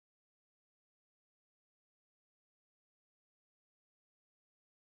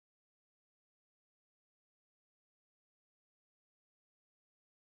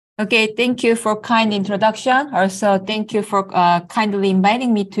Okay, thank you for kind introduction. Also, thank you for kindly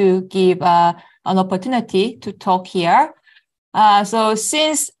inviting me to give an opportunity to talk here. So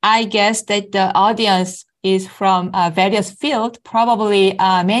since I guess that the audience is from various fields, probably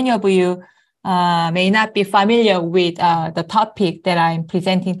many of you may not be familiar with the topic that I'm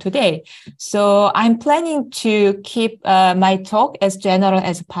presenting today. So I'm planning to keep my talk as general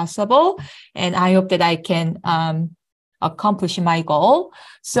as possible, and I hope that I can accomplish my goal.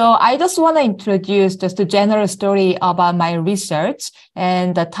 So I just want to introduce just a general story about my research,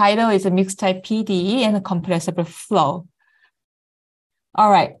 and the title is a mixed type PDE and compressible flow.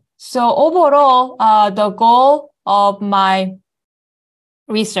 All right. So overall, the goal of my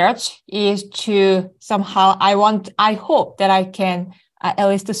research is to somehow, I hope that I can at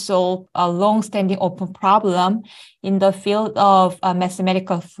least solve a long-standing open problem in the field of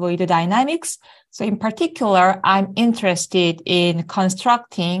mathematical fluid dynamics. So in particular, I'm interested in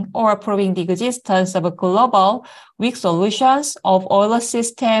constructing or proving the existence of a global weak solutions of Euler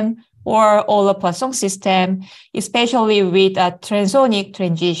system or Euler-Poisson system, especially with transonic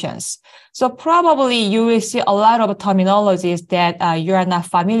transitions. So probably you will see a lot of terminologies that you are not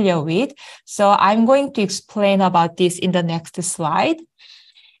familiar with. So I'm going to explain about this in the next slide.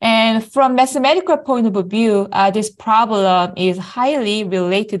 And from mathematical point of view, this problem is highly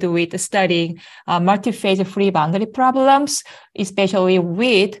related with studying multi-phase free boundary problems, especially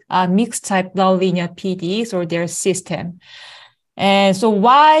with mixed type nonlinear PDEs or their system. And so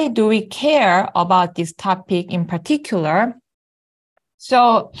why do we care about this topic in particular?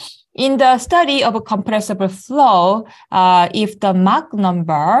 So in the study of a compressible flow, if the Mach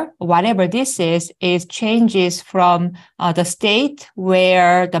number, whatever this is changes from the state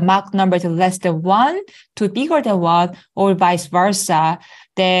where the Mach number is less than 1 to bigger than 1 or vice versa,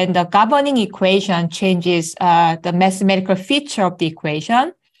 then the governing equation changes the mathematical feature of the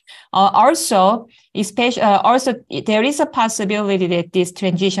equation. Also, there is a possibility that this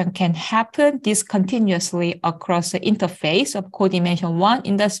transition can happen discontinuously across the interface of codimension 1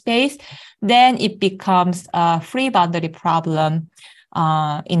 in the space. Then it becomes a free boundary problem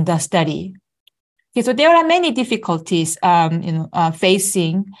in the study. Okay, so there are many difficulties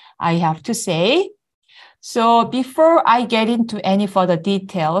facing, I have to say. So before I get into any further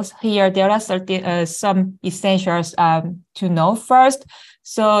details, here there are some essentials to know first.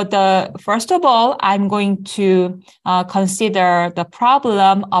 So first of all, I'm going to consider the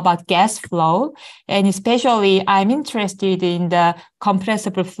problem about gas flow, and especially I'm interested in the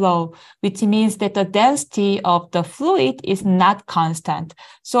compressible flow, which means that the density of the fluid is not constant.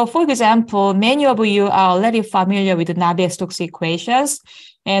 So for example, many of you are already familiar with the Navier-Stokes equations,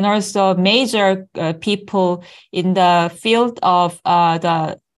 and also major people in the field of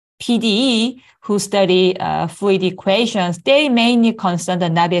the PDE who study fluid equations, they mainly consider the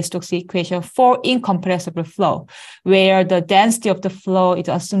Navier-Stokes equation for incompressible flow, where the density of the flow is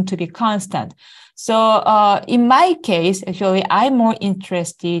assumed to be constant. So in my case, actually, I'm more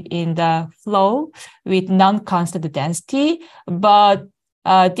interested in the flow with non-constant density, but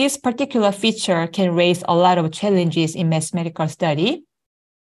this particular feature can raise a lot of challenges in mathematical study.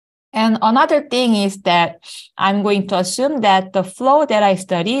 And another thing is that I'm going to assume that the flow that I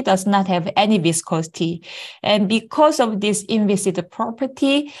study does not have any viscosity. And because of this inviscid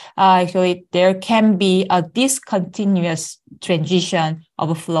property, actually there can be a discontinuous transition of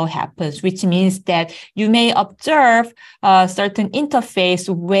a flow happens, which means that you may observe a certain interface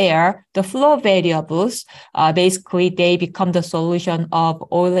where the flow variables, basically they become the solution of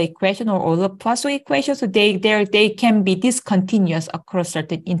Euler equation or Euler-Poisson equation. So they can be discontinuous across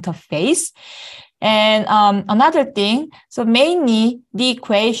certain interface. And another thing, so mainly the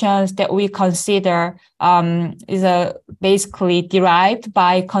equations that we consider is basically derived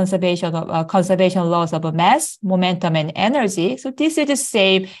by conservation laws of mass, momentum, and energy. So this is the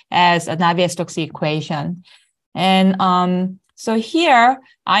same as a Navier-Stokes equation. And so here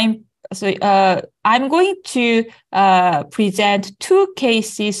I'm going to present two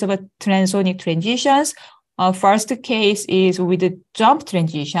cases of transonic transitions. First case is with the jump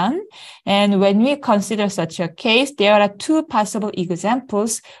transition. And when we consider such a case, there are two possible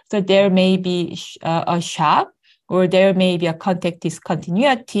examples. So there may be a shock, or there may be a contact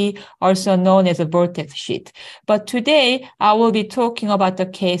discontinuity, also known as a vortex sheet. But today, I will be talking about the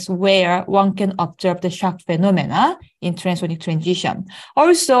case where one can observe the shock phenomena in transonic transition.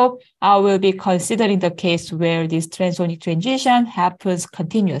 Also, I will be considering the case where this transonic transition happens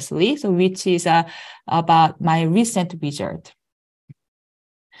continuously, so which is about my recent result.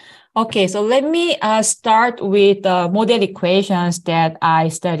 Okay, so let me start with the model equations that I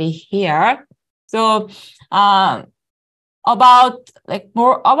study here. So about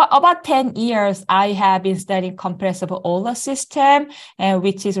 10 years, I have been studying compressible Euler system, and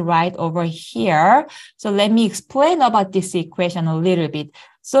which is right over here. So let me explain about this equation a little bit.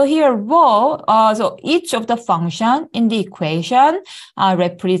 So here, rho, so each of the function in the equation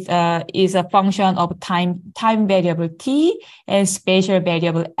is a function of time variable t and spatial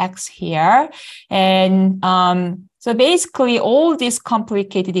variable x here. And so basically, all these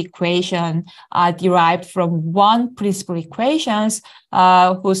complicated equations are derived from one principal equations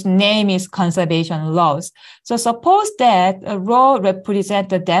whose name is conservation laws. So suppose that rho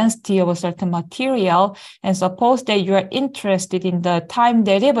represents the density of a certain material, and suppose that you are interested in the time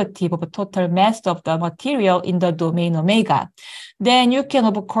derivative of a total mass of the material in the domain omega. Then you can,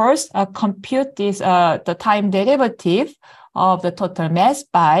 of course, compute this the time derivative of the total mass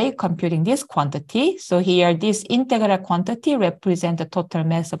by computing this quantity. So here, this integral quantity represents the total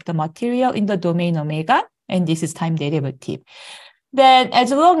mass of the material in the domain omega, and this is time derivative. Then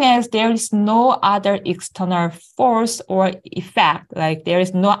as long as there is no other external force or effect, like there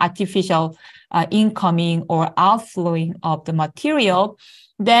is no artificial incoming or outflowing of the material,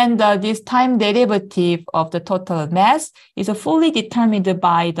 then this time derivative of the total mass is fully determined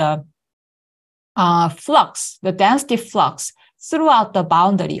by the flux, the density flux throughout the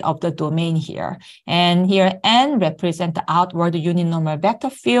boundary of the domain here. And here n represents the outward uninormal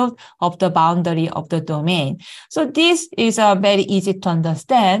vector field of the boundary of the domain. So this is very easy to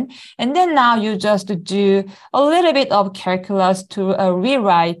understand. And then now you just do a little bit of calculus to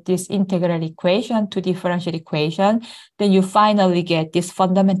rewrite this integral equation to differential equation. Then you finally get this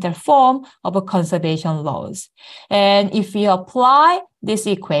fundamental form of a conservation laws. And if you apply this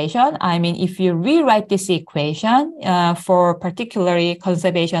equation, I mean, if you rewrite this equation for particularly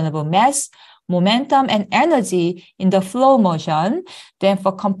conservation of mass, momentum, and energy in the flow motion, then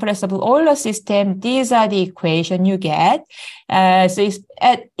for compressible Euler system, these are the equation you get. So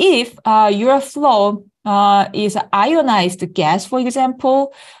if your flow is ionized gas, for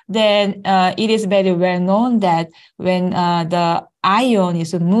example, then it is very well known that when the ion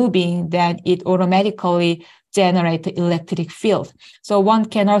is moving, then it automatically generate the electric field. So one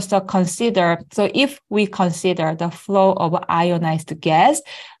can also consider, so if we consider the flow of ionized gas,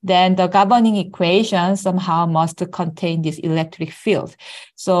 then the governing equation somehow must contain this electric field.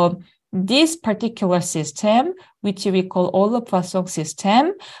 So this particular system, which we call Euler-Poisson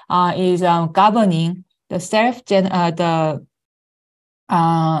system, is governing the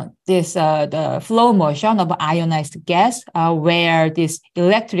the flow motion of ionized gas, where this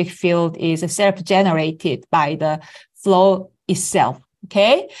electric field is self-generated by the flow itself.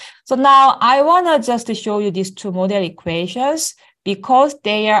 Okay, so now I want to just show you these two model equations because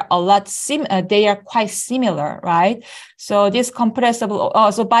they are they are quite similar, right? So this compressible,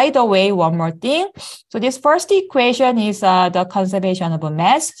 so by the way, one more thing. So this first equation is the conservation of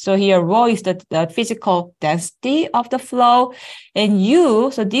mass. So here rho is the physical density of the flow, and U,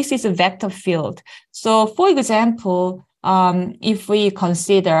 so this is a vector field. So for example, if we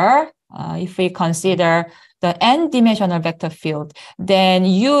consider the n-dimensional vector field, then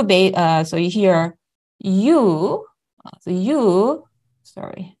U, so here U, so U,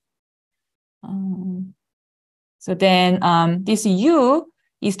 sorry. So then this U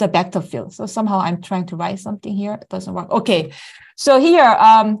is the vector field. So somehow I'm trying to write something here. It doesn't work. Okay. So here,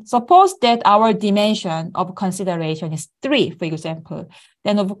 suppose that our dimension of consideration is 3, for example.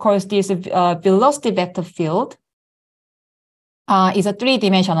 Then of course, this velocity vector field is a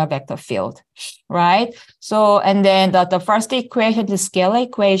 3-dimensional vector field, right? So, and then the first equation is scalar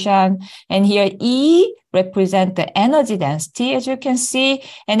equation, and here E represent the energy density, as you can see,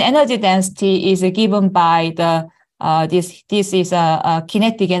 and energy density is given by the this is a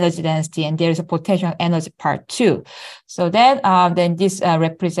kinetic energy density, and there is a potential energy part too. So that then this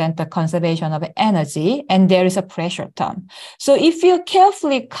represents the conservation of energy, and there is a pressure term. So if you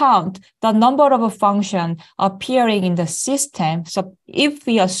carefully count the number of functions appearing in the system, so if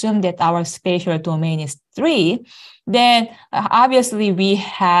we assume that our spatial domain is 3, then obviously we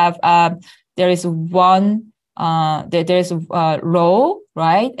have there is one there's a rho,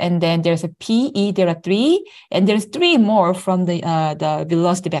 right? And then there's a PE, there are 3, and there's 3 more from the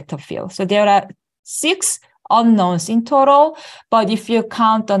velocity vector field. So there are 6 unknowns in total, but if you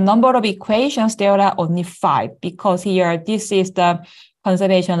count the number of equations, there are only 5, because here this is the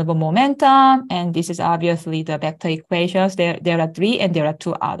conservation of momentum, and this is obviously the vector equations. There are 3, and there are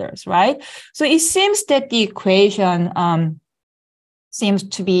 2 others, right? So it seems that the equation seems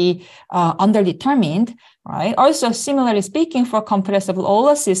to be underdetermined, right? Also, similarly speaking, for compressible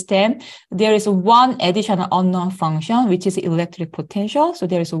Euler system, there is one additional unknown function, which is electric potential. So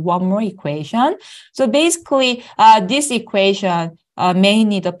there is one more equation. So basically, this equation,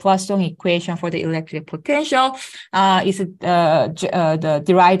 mainly the Poisson equation for the electric potential, is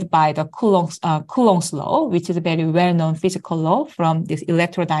derived by the Coulomb's law, which is a very well-known physical law from this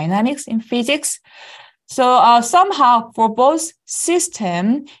electrodynamics in physics. So somehow for both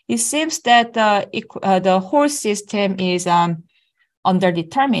systems, it seems that the whole system is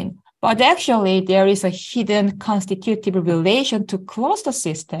underdetermined. But actually, there is a hidden constitutive relation to close the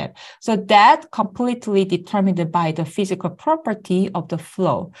system. So that completely determined by the physical property of the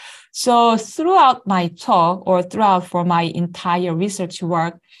flow. So throughout my talk, or throughout for my entire research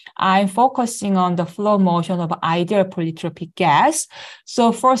work, I'm focusing on the flow motion of ideal polytropic gas.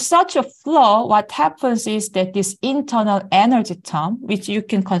 So for such a flow, what happens is that this internal energy term, which you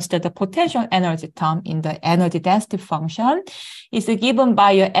can consider the potential energy term in the energy density function, is given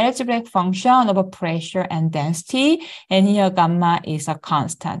by your algebraic function of a pressure and density, and here gamma is a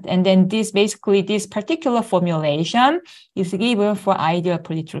constant. And then this particular formulation is given for ideal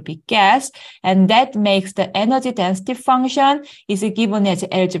polytropic gas, and that makes the energy density function is given as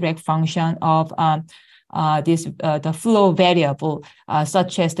algebraic function of the flow variable,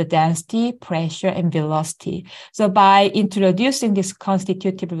 such as the density, pressure, and velocity. So by introducing these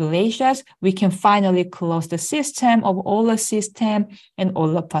constitutive relations, we can finally close the system of Euler system and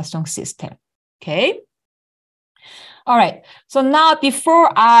Euler-Poisson system. Okay. All right. So now,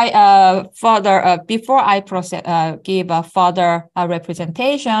 before I give further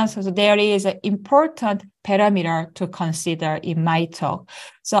representations, so there is an important parameter to consider in my talk.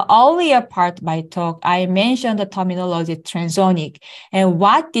 So earlier part of my talk, I mentioned the terminology transonic, and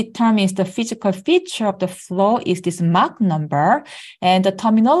what determines the physical feature of the flow is this Mach number, and the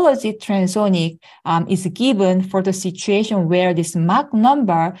terminology transonic is given for the situation where this Mach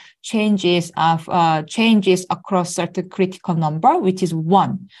number changes across certain critical number, which is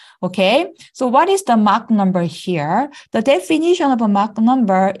 1. Okay, so what is the Mach number here? The definition of a Mach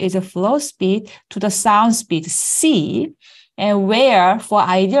number is a flow speed to the sound speed c, and where for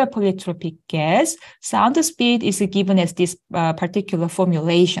ideal polytropic gas, sound speed is given as this particular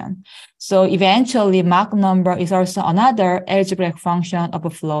formulation. So eventually, Mach number is also another algebraic function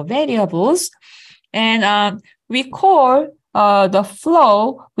of flow variables, and we call the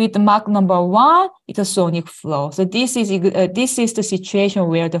flow with Mach number 1 is a sonic flow. So this is the situation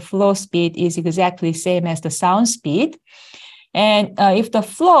where the flow speed is exactly the same as the sound speed. And if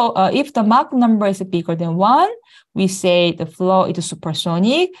the Mach number is bigger than 1, we say the flow is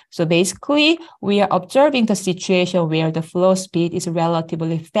supersonic. So basically, we are observing the situation where the flow speed is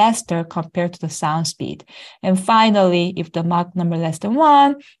relatively faster compared to the sound speed. And finally, if the Mach number less than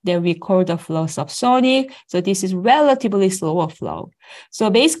 1, then we call the flow subsonic. So this is relatively slower flow. So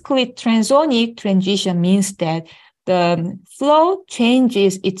basically, transonic transition means that the flow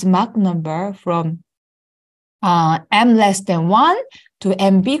changes its Mach number from m less than 1 to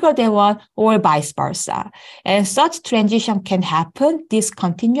m bigger than 1, or vice versa. And such transition can happen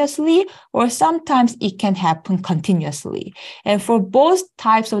discontinuously, or sometimes it can happen continuously. And for both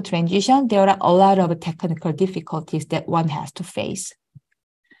types of transition, there are a lot of technical difficulties that one has to face.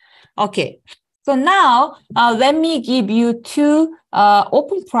 Okay, so now let me give you two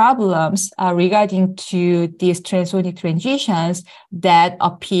open problems regarding to these transonic transitions that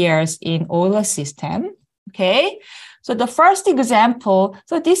appears in Euler system. Okay, so the first example,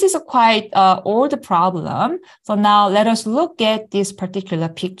 so this is a quite old problem. So now let us look at this particular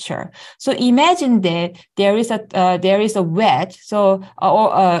picture. So imagine that there is a wedge. So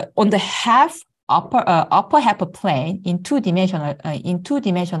on the upper half plane in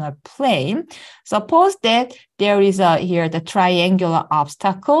two-dimensional plane. Suppose that there is here the triangular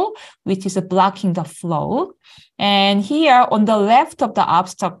obstacle which is blocking the flow, and here on the left of the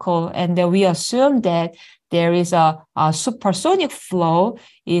obstacle, and then we assume that there is a supersonic flow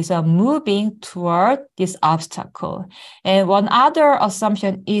is moving toward this obstacle. And one other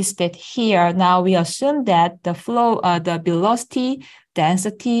assumption is that here now we assume that the flow, the velocity,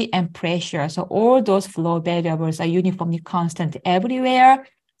 density, and pressure, so all those flow variables are uniformly constant everywhere.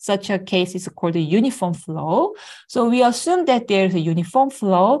 Such a case is called a uniform flow. So we assume that there is a uniform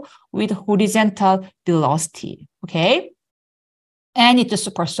flow with horizontal velocity, okay? And it's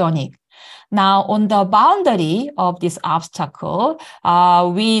supersonic. Now, on the boundary of this obstacle,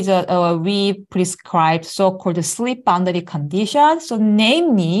 we prescribed so-called slip boundary condition. So,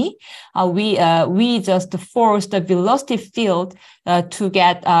 namely, we just force the velocity field to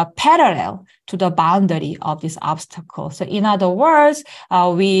get parallel to the boundary of this obstacle. So, in other words,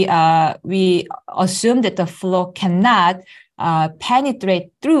 we assume that the flow cannot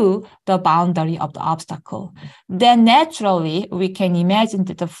penetrate through the boundary of the obstacle. Then naturally, we can imagine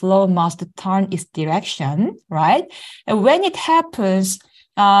that the flow must turn its direction, right? And when it happens,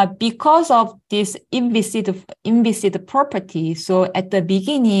 because of this implicit property, so at the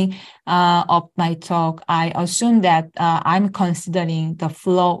beginning of my talk, I assume that I'm considering the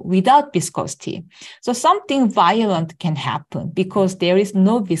flow without viscosity. So something violent can happen because there is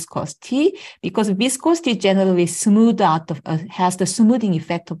no viscosity, because viscosity generally has the smoothing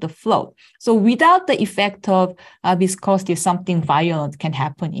effect of the flow. So without the effect of viscosity, something violent can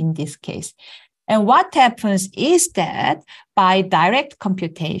happen in this case. And what happens is that by direct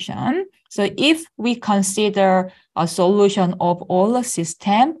computation, so if we consider a solution of Euler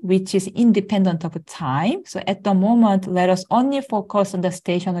system, which is independent of time, so at the moment, let us only focus on the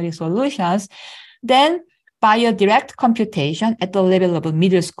stationary solutions, then by a direct computation at the level of a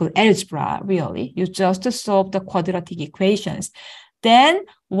middle school algebra, really, you just solve the quadratic equations. Then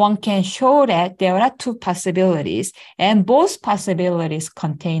one can show that there are two possibilities, and both possibilities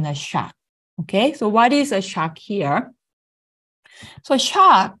contain a shock. Okay, so what is a shock here? So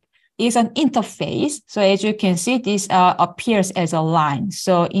shock is an interface. So as you can see, this appears as a line.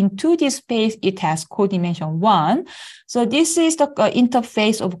 So in 2D space, it has codimension 1. So this is the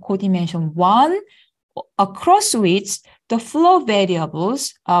interface of codimension 1, across which the flow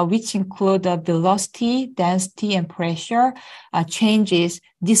variables, which include the velocity, density, and pressure, changes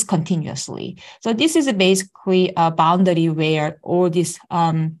discontinuously. So this is basically a boundary where all these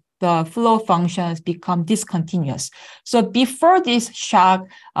the flow functions become discontinuous. So before this shock,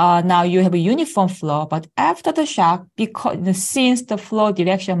 now you have a uniform flow, but after the shock, since the flow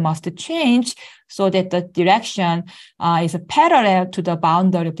direction must change so that the direction is parallel to the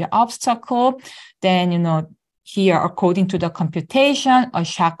boundary of the obstacle, then, here, according to the computation, a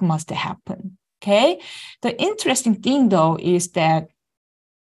shock must happen, okay? The interesting thing, though, is that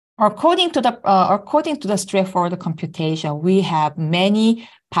according to the straightforward computation, we have many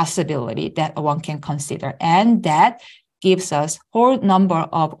possibilities that one can consider, and that gives us whole number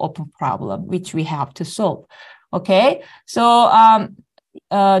of open problems which we have to solve. Okay, so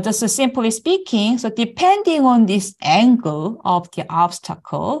just simply speaking, so depending on this angle of the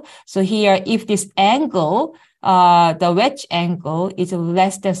obstacle, so here if this angle, the wedge angle is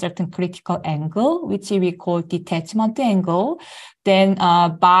less than certain critical angle, which we call detachment angle, then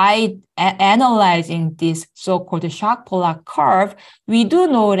by analyzing this so-called shock polar curve, we do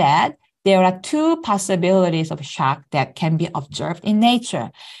know that there are two possibilities of shock that can be observed in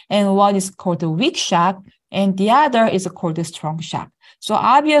nature. And one is called a weak shock, and the other is called a strong shock. So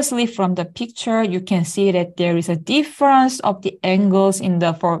obviously from the picture, you can see that there is a difference of the angles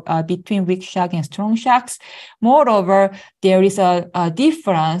between weak shock and strong shocks. Moreover, there is a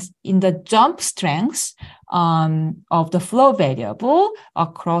difference in the jump strengths of the flow variable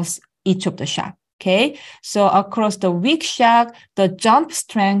across each of the shock. Okay, so across the weak shock, the jump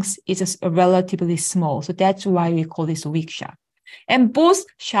strength is relatively small. So that's why we call this weak shock. And both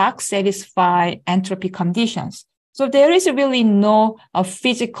shocks satisfy entropy conditions. So there is really no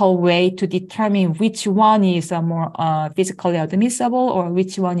physical way to determine which one is more physically admissible or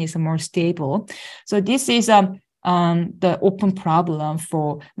which one is more stable. So this is the open problem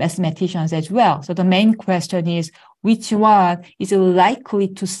for mathematicians as well. So the main question is, which one is likely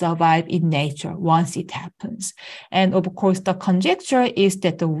to survive in nature once it happens? And of course, the conjecture is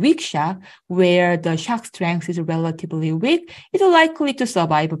that the weak shock, where the shock strength is relatively weak, is likely to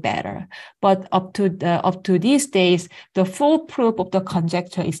survive better. But up to these days, the full proof of the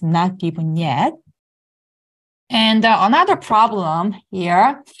conjecture is not given yet. And another problem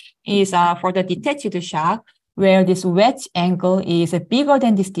here is for the detached shock, where this wedge angle is bigger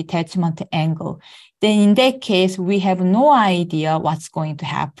than this detachment angle. Then in that case, we have no idea what's going to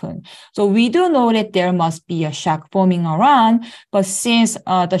happen. So we do know that there must be a shock forming around, but since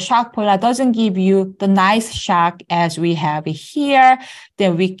the shock polar doesn't give you the nice shock as we have here,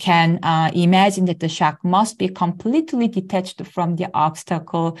 then we can imagine that the shock must be completely detached from the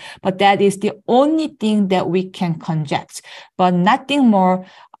obstacle. But that is the only thing that we can conjecture, but nothing more.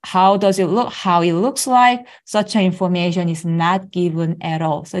 How does it look? How it looks like? Such information is not given at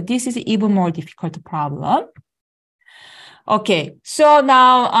all. So this is even more difficult problem. Okay, so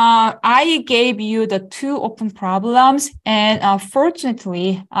now I gave you the two open problems, and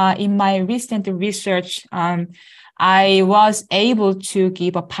fortunately, in my recent research, I was able to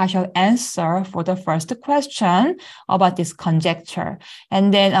give a partial answer for the first question about this conjecture.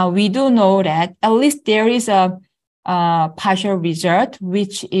 And then we do know that at least there is a partial result,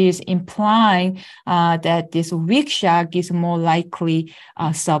 which is implying that this weak shock is more likely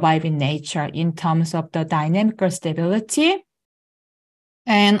surviving nature in terms of the dynamical stability.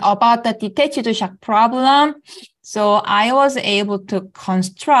 And about the detached shock problem, so I was able to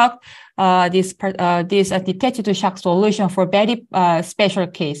construct this detached shock solution for very special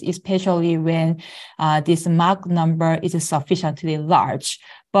case, especially when this Mach number is sufficiently large.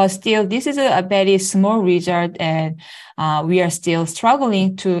 But still, this is a very small result, and we are still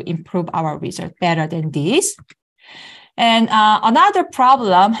struggling to improve our result better than this. And another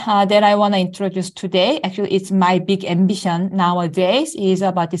problem that I want to introduce today, actually it's my big ambition nowadays, is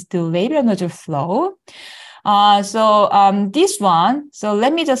about this delayed energy flow. This one, so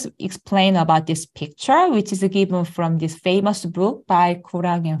let me just explain about this picture, which is given from this famous book by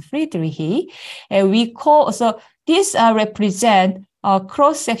Kurang and Friedrich. And this represent a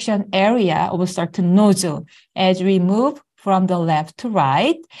cross-section area of a certain nozzle as we move from the left to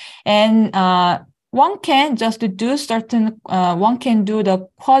right. And one can just do one can do the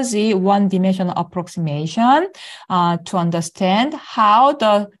quasi one-dimensional approximation to understand how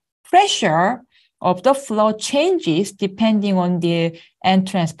the pressure of the flow changes depending on the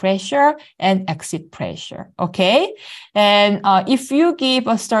entrance pressure and exit pressure, okay? And if you give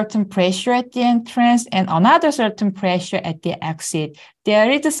a certain pressure at the entrance and another certain pressure at the exit,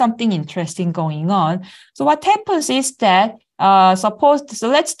 there is something interesting going on. So what happens is that so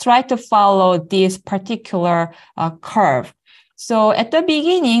let's try to follow this particular curve. So at the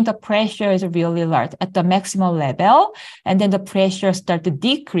beginning, the pressure is really large at the maximum level, and then the pressure started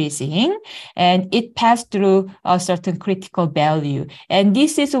decreasing, and it passed through a certain critical value. And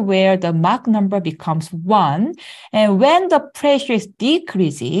this is where the Mach number becomes 1. And when the pressure is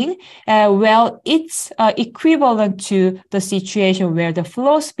decreasing, it's equivalent to the situation where the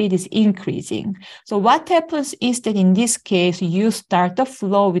flow speed is increasing. So what happens is that in this case, you start the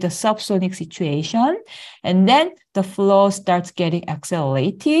flow with a subsonic situation, and then the flow starts getting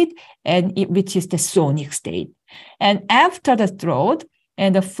accelerated, and it reaches the sonic state. And after the throat,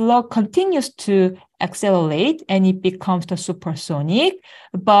 and the flow continues to accelerate, and it becomes the supersonic.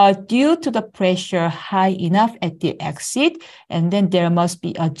 But due to the pressure high enough at the exit, and then there must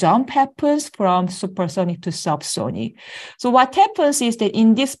be a jump happens from supersonic to subsonic. So what happens is that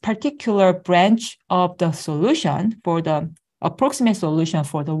in this particular branch of the solution, for the approximate solution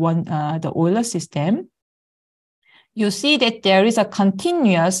for the Euler system, you see that there is a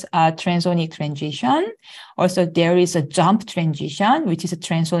continuous transonic transition. Also, there is a jump transition, which is a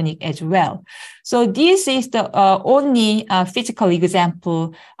transonic as well. So this is the only physical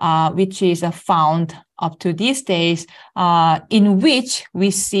example which is found up to these days in which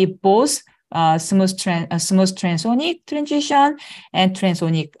we see both smooth transonic transition and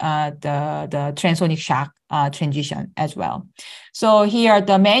transonic the transonic shock transition as well. So here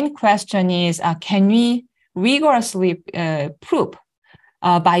the main question is, can we rigorously prove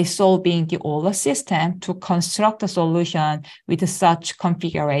by solving the Euler system to construct a solution with such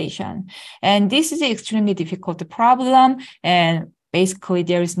configuration? And this is an extremely difficult problem, and basically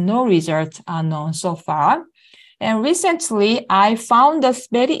there is no result known so far. And recently, I found a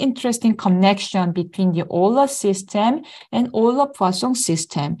very interesting connection between the Euler system and Euler-Poisson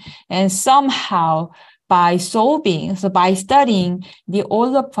system. And somehow, by studying the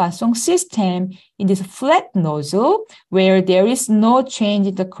Euler-Poisson system in this flat nozzle, where there is no change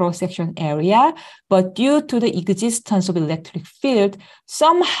in the cross-section area, but due to the existence of electric field,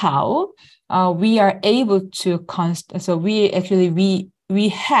 somehow we are able to we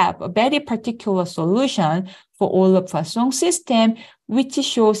have a very particular solution for Euler-Poisson system, which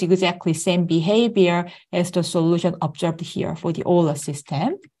shows exactly same behavior as the solution observed here for the Euler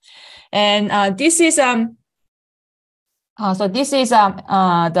system. And this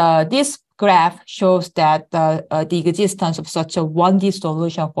graph shows that the existence of such a 1D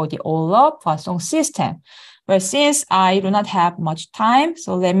solution for the Euler-Poisson system. But since I do not have much time,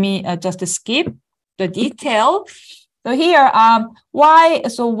 so let me just skip the detail. So here, what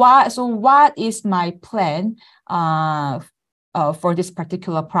is my plan for this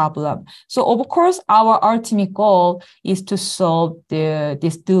particular problem. So of course, our ultimate goal is to solve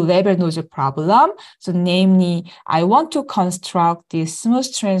this two-level nozzle problem. So namely, I want to construct this smooth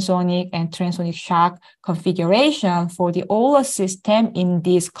transonic and transonic shock configuration for the Euler system in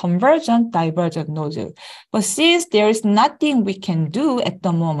this convergent divergent nozzle. But since there is nothing we can do at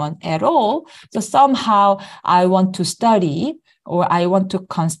the moment at all, so somehow I want to study or I want to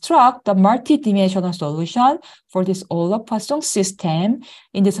construct the multidimensional solution for this Euler-Poisson system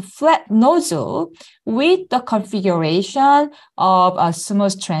in this flat nozzle with the configuration of a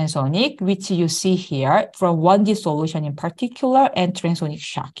smooth transonic, which you see here from 1D solution in particular and transonic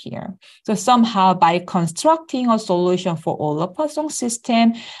shock here. So somehow by constructing a solution for Euler-Poisson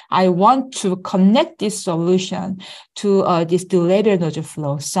system, I want to connect this solution to this two-level nozzle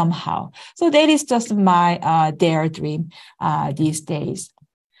flow somehow. So that is just my daydream these days.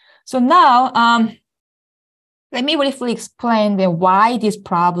 So now, let me briefly explain why this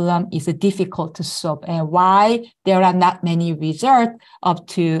problem is difficult to solve and why there are not many results up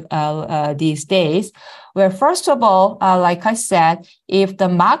to these days. Well, first of all, like I said, if the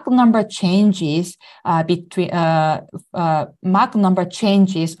Mach number changes Mach number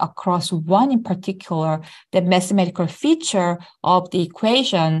changes across one in particular, the mathematical feature of the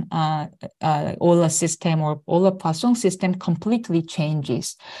equation Euler system or Euler-Poisson system completely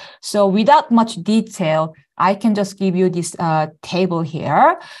changes. So without much detail, I can just give you this table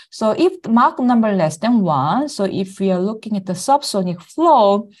here. So if the Mach number less than 1, so if we are looking at the subsonic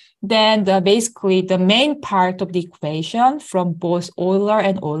flow, then basically the main part of the equation from both Euler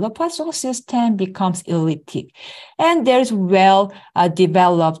and Euler-Poisson system becomes elliptic. And there's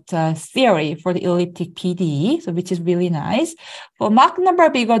well-developed theory for the elliptic PDE, so which is really nice. For Mach number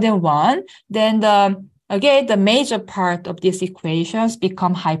bigger than 1, then again, the major part of these equations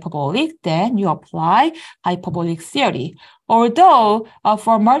become hyperbolic, then you apply hyperbolic theory. Although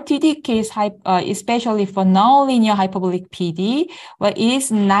for multi-D case, especially for nonlinear hyperbolic PD, well, it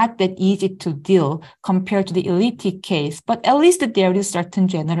is not that easy to deal compared to the elliptic case, but at least there is certain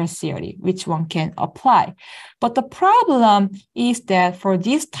general theory which one can apply. But the problem is that for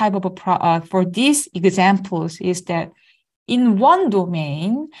this type of for these examples is that in one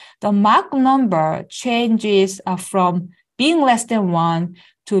domain, the Mach number changes from being less than 1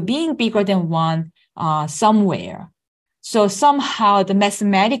 to being bigger than 1 somewhere. So somehow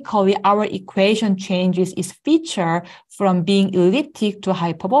mathematically our equation changes its feature from being elliptic to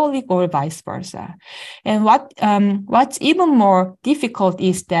hyperbolic or vice versa. And what's even more difficult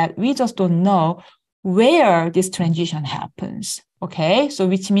is that we just don't know where this transition happens. Okay, so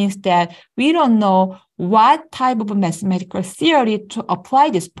which means that we don't know what type of mathematical theory to apply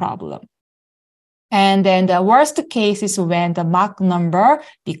this problem. And then the worst case is when the Mach number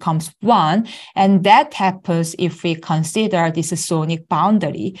becomes 1, and that happens if we consider this sonic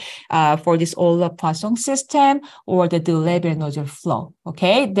boundary for this Euler-Poisson system or the two-level nozzle flow.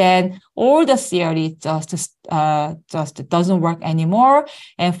 Okay, then all the theory just doesn't work anymore,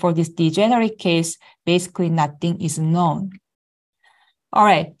 and for this degenerate case, basically nothing is known. All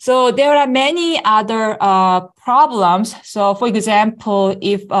right, so there are many other problems. So for example,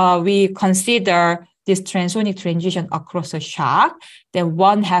 if we consider this transonic transition across a shock, then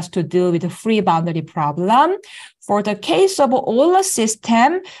one has to deal with the free boundary problem. For the case of Euler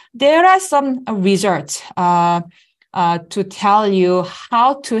system, there are some results to tell you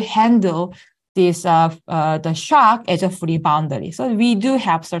how to handle this the shock as a free boundary. So we do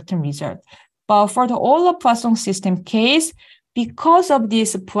have certain results. But for the Euler-Poisson system case, because of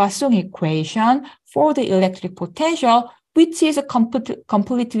this Poisson equation for the electric potential, which is a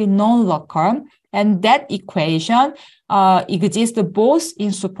completely non-local, and that equation exists both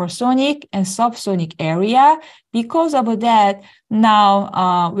in supersonic and subsonic area. Because of that,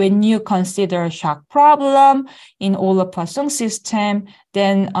 now when you consider shock problem in Euler-Poisson system,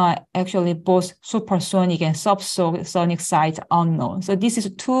 then actually both supersonic and subsonic sides are unknown. So this is a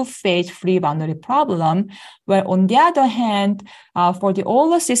two-phase free boundary problem, where on the other hand, for the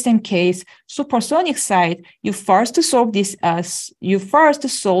Euler system case, supersonic side, you first solve this,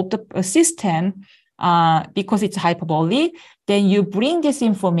 the system because it's hyperbolic, then you bring this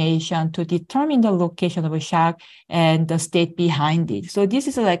information to determine the location of a shock and the state behind it. So this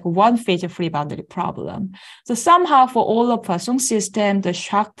is like one phase of free boundary problem. So somehow for Euler-Poisson system, the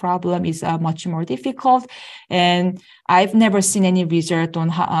shock problem is much more difficult. And I've never seen any result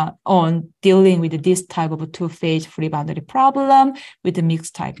on dealing with this type of a two-phase free boundary problem with the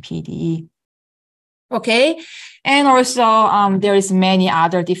mixed type PDE. Okay, and also there is many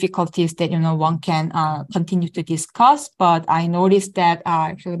other difficulties that one can continue to discuss, but I noticed that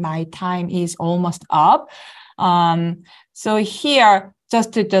actually my time is almost up. So here,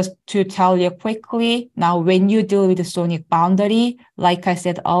 just to tell you quickly, now when you deal with the sonic boundary, like I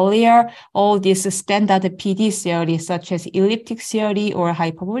said earlier, all these standard PD theory, such as elliptic theory or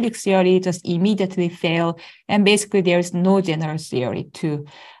hyperbolic theory, just immediately fail. And basically, there is no general theory to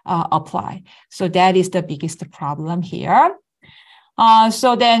apply. So that is the biggest problem here.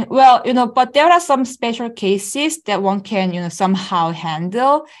 So then, well, but there are some special cases that one can, somehow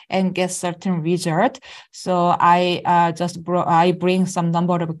handle and get certain result. So I I bring some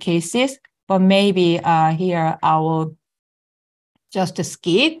number of cases, but give here I will just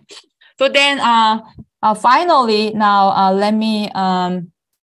skip. So then, finally, now let me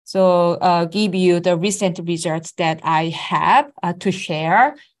give you the recent results that I have to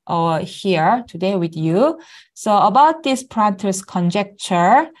share here today with you. So about this Prandtl's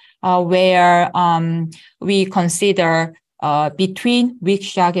conjecture, where we consider between weak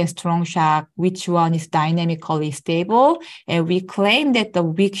shock and strong shock, which one is dynamically stable, and we claim that the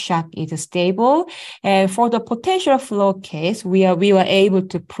weak shock is stable. And for the potential flow case, we were able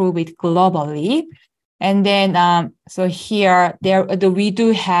to prove it globally. And then, so here, we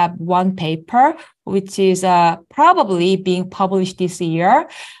do have one paper, which is probably being published this year.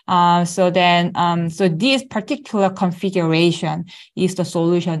 So this particular configuration is the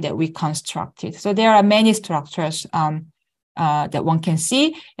solution that we constructed. So there are many structures that one can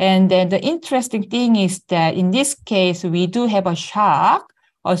see. And then the interesting thing is that in this case, we do have a shock.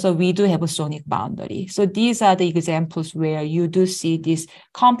 Also, we do have a sonic boundary. So these are the examples where you do see this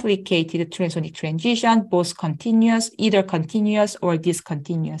complicated transonic transition, both continuous, either continuous or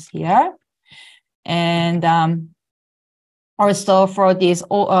discontinuous here. And also for this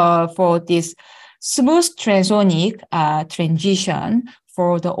smooth transonic transition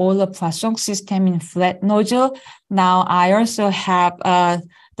for the Euler-Poisson system in flat nodule, now I also have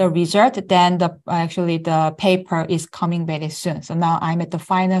the result, then actually the paper is coming very soon. So now I'm at the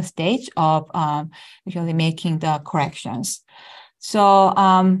final stage of actually making the corrections. So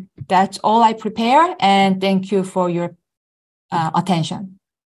that's all I prepare, and thank you for your attention.